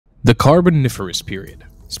The Carboniferous Period,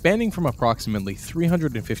 spanning from approximately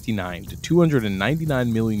 359 to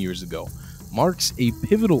 299 million years ago, marks a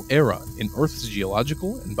pivotal era in Earth's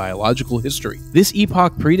geological and biological history. This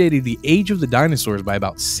epoch predated the age of the dinosaurs by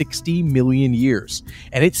about 60 million years,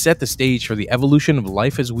 and it set the stage for the evolution of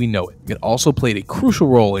life as we know it. It also played a crucial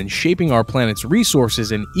role in shaping our planet's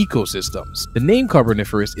resources and ecosystems. The name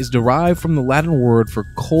Carboniferous is derived from the Latin word for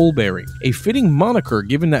coal-bearing, a fitting moniker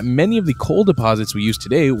given that many of the coal deposits we use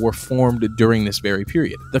today were formed during this very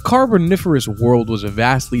period. The Carboniferous world was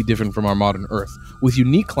vastly different from our modern Earth, with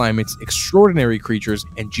unique climates, extraordinary creatures,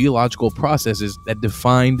 and geological processes that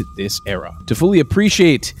defined this era. To fully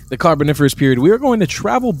appreciate the Carboniferous period, we are going to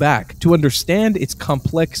travel back to understand its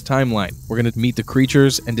complex timeline. We're going to meet the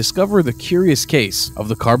creatures and discover the curious case of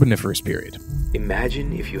the Carboniferous period.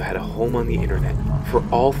 Imagine if you had a home on the internet for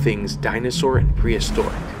all things dinosaur and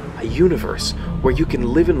prehistoric. A universe where you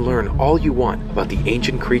can live and learn all you want about the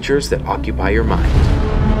ancient creatures that occupy your mind.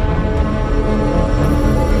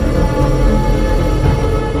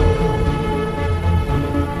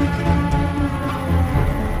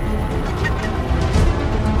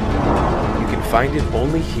 Find it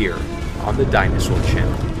only here on the Dinosaur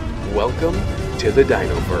channel. Welcome to the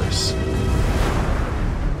Dinoverse.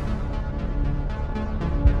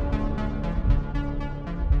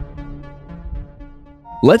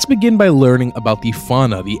 Let's begin by learning about the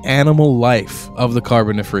fauna, the animal life of the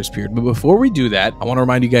Carboniferous period. But before we do that, I want to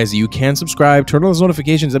remind you guys that you can subscribe, turn on those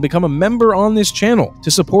notifications, and become a member on this channel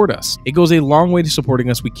to support us. It goes a long way to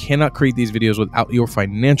supporting us. We cannot create these videos without your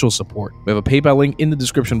financial support. We have a PayPal link in the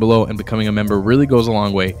description below, and becoming a member really goes a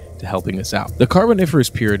long way to helping us out. The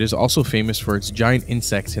Carboniferous period is also famous for its giant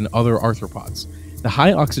insects and other arthropods. The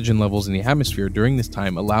high oxygen levels in the atmosphere during this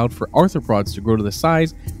time allowed for arthropods to grow to the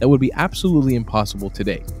size that would be absolutely impossible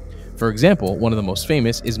today. For example, one of the most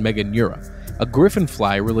famous is Meganeura, a griffin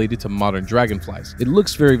fly related to modern dragonflies. It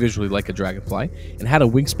looks very visually like a dragonfly and had a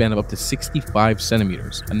wingspan of up to 65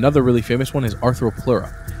 centimeters. Another really famous one is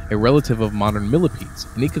Arthropleura, a relative of modern millipedes,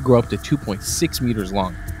 and it could grow up to 2.6 meters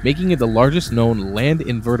long, making it the largest known land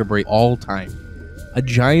invertebrate all time. A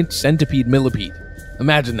giant centipede millipede.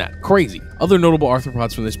 Imagine that. Crazy. Other notable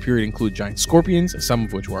arthropods from this period include giant scorpions, some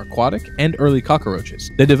of which were aquatic, and early cockroaches.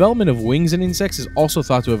 The development of wings in insects is also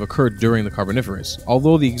thought to have occurred during the Carboniferous,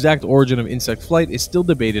 although the exact origin of insect flight is still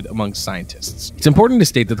debated among scientists. It's important to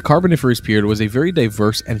state that the Carboniferous period was a very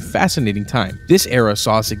diverse and fascinating time. This era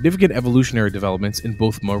saw significant evolutionary developments in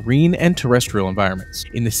both marine and terrestrial environments.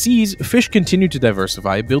 In the seas, fish continued to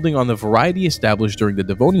diversify, building on the variety established during the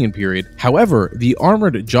Devonian period. However, the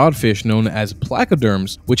armored jawed fish known as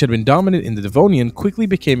placoderms, which had been dominant in the Devonian, quickly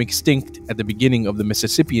became extinct at the beginning of the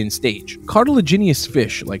Mississippian stage. Cartilaginous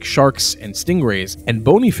fish like sharks and stingrays and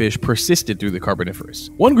bony fish persisted through the Carboniferous.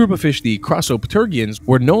 One group of fish, the Crossoptergians,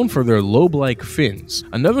 were known for their lobe-like fins.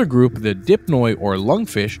 Another group, the dipnoi or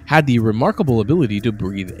lungfish, had the remarkable ability to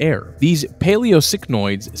breathe air. These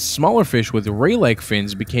paleocycnoids, smaller fish with ray-like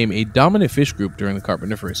fins, became a dominant fish group during the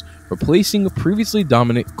Carboniferous, replacing previously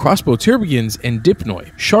dominant Crossoptergians and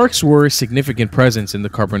dipnoi. Sharks were a significant presence in the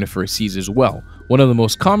Carboniferous seas as well. One of the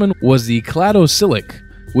most common was the cladocylic,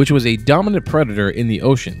 which was a dominant predator in the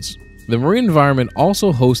oceans. The marine environment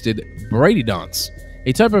also hosted brachydonts,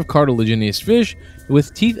 a type of cartilaginous fish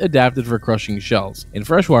with teeth adapted for crushing shells. In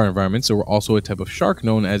freshwater environments, there were also a type of shark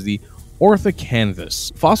known as the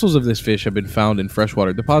orthocanthus. Fossils of this fish have been found in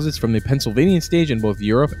freshwater deposits from the Pennsylvanian stage in both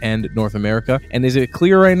Europe and North America. And is it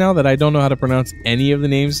clear right now that I don't know how to pronounce any of the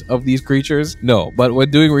names of these creatures? No, but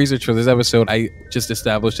when doing research for this episode, I just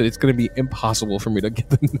established that it's going to be impossible for me to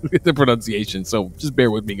get the pronunciation, so just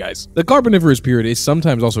bear with me, guys. The Carboniferous period is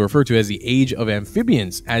sometimes also referred to as the Age of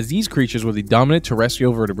Amphibians, as these creatures were the dominant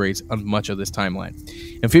terrestrial vertebrates on much of this timeline.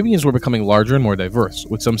 Amphibians were becoming larger and more diverse,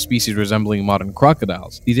 with some species resembling modern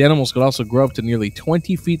crocodiles. These animals could also grow up to nearly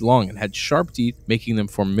 20 feet long and had sharp teeth, making them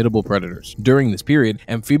formidable predators. During this period,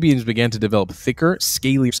 amphibians began to develop thicker,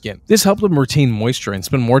 scalier skin. This helped them retain moisture and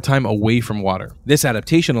spend more time away from water. This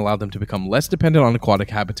adaptation allowed them to become less dependent on aquatic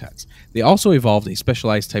habitats. They also evolved a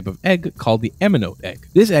specialized type of egg called the amniote egg.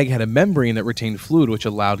 This egg had a membrane that retained fluid which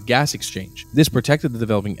allowed gas exchange. This protected the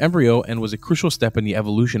developing embryo and was a crucial step in the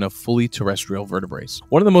evolution of fully terrestrial vertebrates.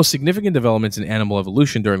 One of the most significant developments in animal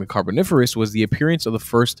evolution during the Carboniferous was the appearance of the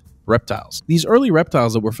first reptiles. These early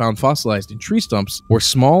reptiles that were found fossilized in tree stumps were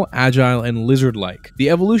small, agile, and lizard-like. The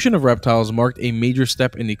evolution of reptiles marked a major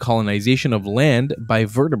step in the colonization of land by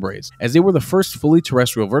vertebrates, as they were the first fully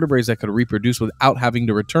terrestrial vertebrates that could reproduce without having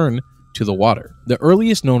to return to the water. The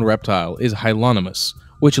earliest known reptile is Hylonomus,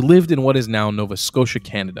 which lived in what is now Nova Scotia,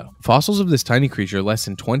 Canada. Fossils of this tiny creature, less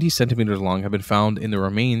than 20 centimeters long, have been found in the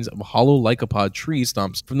remains of hollow lycopod tree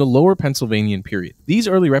stumps from the lower Pennsylvanian period. These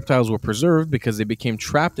early reptiles were preserved because they became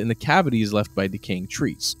trapped in the cavities left by decaying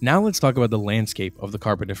trees. Now let's talk about the landscape of the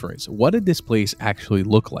Carboniferous. What did this place actually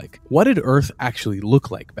look like? What did Earth actually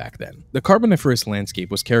look like back then? The Carboniferous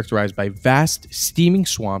landscape was characterized by vast, steaming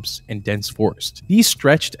swamps and dense forests. These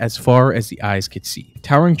stretched as far as the eyes could see.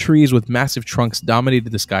 Towering trees with massive trunks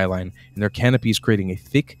dominated the skyline, and their canopies creating a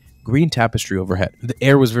thick, green tapestry overhead. The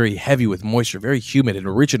air was very heavy with moisture, very humid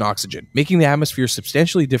and rich in oxygen, making the atmosphere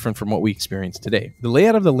substantially different from what we experience today. The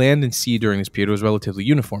layout of the land and sea during this period was relatively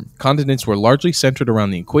uniform. Continents were largely centered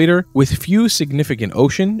around the equator, with few significant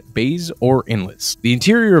ocean, bays, or inlets. The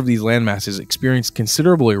interior of these landmasses experienced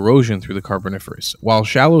considerable erosion through the Carboniferous, while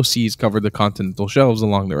shallow seas covered the continental shelves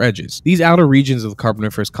along their edges. These outer regions of the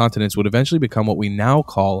Carboniferous continents would eventually become what we now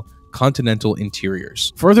call continental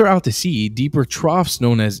interiors. Further out to sea, deeper troughs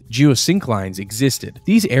known as geosynclines existed.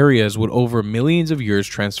 These areas would over millions of years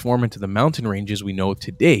transform into the mountain ranges we know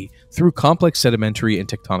today through complex sedimentary and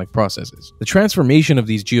tectonic processes. The transformation of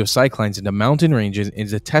these geosynclines into mountain ranges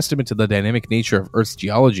is a testament to the dynamic nature of Earth's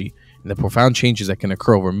geology and the profound changes that can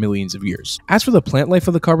occur over millions of years. As for the plant life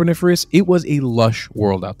of the Carboniferous, it was a lush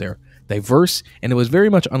world out there. Diverse, and it was very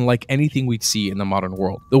much unlike anything we'd see in the modern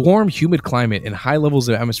world. The warm, humid climate and high levels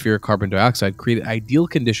of atmospheric carbon dioxide created ideal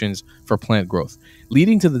conditions for plant growth,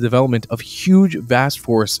 leading to the development of huge, vast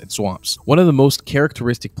forests and swamps. One of the most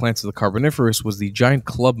characteristic plants of the Carboniferous was the giant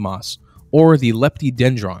club moss, or the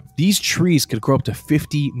lepidodendron. These trees could grow up to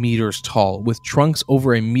 50 meters tall, with trunks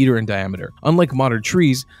over a meter in diameter. Unlike modern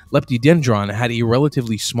trees, lepidodendron had a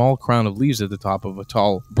relatively small crown of leaves at the top of a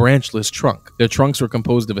tall, branchless trunk. Their trunks were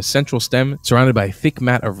composed of a central stem surrounded by a thick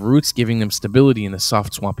mat of roots, giving them stability in the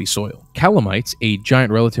soft, swampy soil. Calamites, a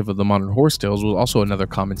giant relative of the modern horsetails, was also another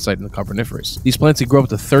common sight in the Carboniferous. These plants could grow up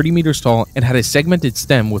to 30 meters tall and had a segmented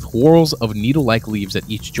stem with whorls of needle-like leaves at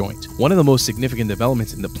each joint. One of the most significant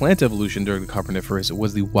developments in the plant evolution during the Carboniferous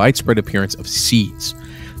was the widespread appearance of seeds.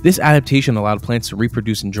 This adaptation allowed plants to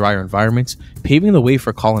reproduce in drier environments, paving the way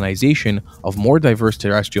for colonization of more diverse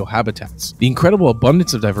terrestrial habitats. The incredible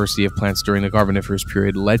abundance of diversity of plants during the Carboniferous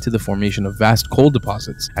period led to the formation of vast coal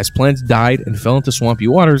deposits. As plants died and fell into swampy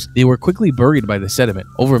waters, they were quickly buried by the sediment.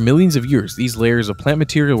 Over millions of years, these layers of plant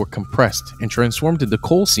material were compressed and transformed into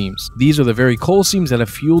coal seams. These are the very coal seams that have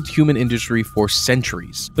fueled human industry for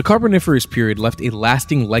centuries. The Carboniferous period left a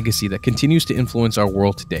lasting legacy that continues to influence our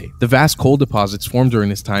world today. The vast coal deposits formed during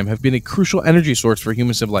this time have been a crucial energy source for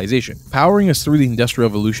human civilization, powering us through the Industrial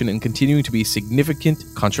Revolution and continuing to be a significant,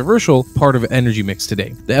 controversial part of the energy mix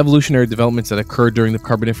today. The evolutionary developments that occurred during the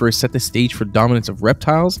Carboniferous set the stage for dominance of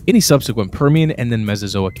reptiles in the subsequent Permian and then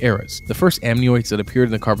Mesozoic eras. The first amniotes that appeared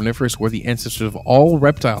in the Carboniferous were the ancestors of all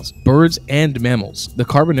reptiles, birds, and mammals. The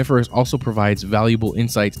Carboniferous also provides valuable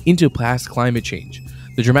insights into past climate change.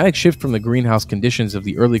 The dramatic shift from the greenhouse conditions of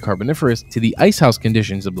the early Carboniferous to the icehouse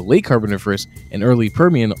conditions of the late Carboniferous and early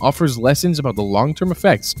Permian offers lessons about the long-term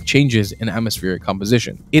effects of changes in atmospheric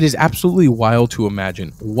composition. It is absolutely wild to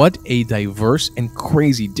imagine what a diverse and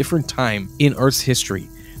crazy different time in Earth's history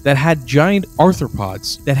that had giant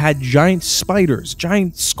arthropods, that had giant spiders,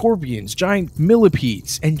 giant scorpions, giant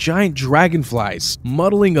millipedes, and giant dragonflies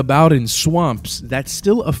muddling about in swamps that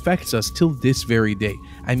still affects us till this very day.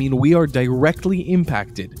 I mean, we are directly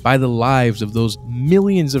impacted by the lives of those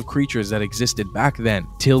millions of creatures that existed back then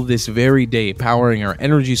till this very day, powering our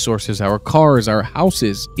energy sources, our cars, our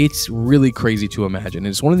houses. It's really crazy to imagine.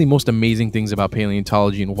 It's one of the most amazing things about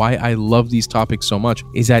paleontology and why I love these topics so much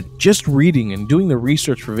is that just reading and doing the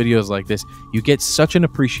research for videos like this, you get such an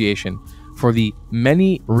appreciation for the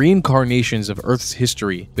many reincarnations of Earth's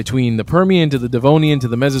history between the Permian to the Devonian to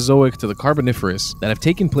the Mesozoic to the Carboniferous that have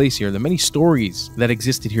taken place here, the many stories that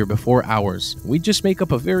existed here before ours. We just make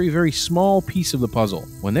up a very, very small piece of the puzzle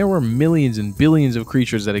when there were millions and billions of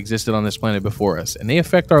creatures that existed on this planet before us, and they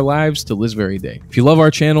affect our lives till this very day. If you love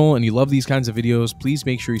our channel and you love these kinds of videos, please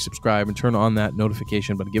make sure you subscribe and turn on that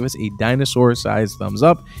notification button. Give us a dinosaur-sized thumbs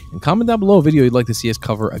up and comment down below a video you'd like to see us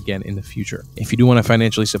cover again in the future. If you do want to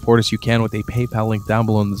financially support us, you can with a PayPal link down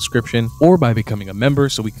below in the description or by becoming a member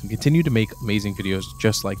so we can continue to make amazing videos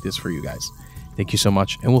just like this for you guys. Thank you so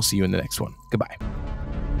much, and we'll see you in the next one. Goodbye.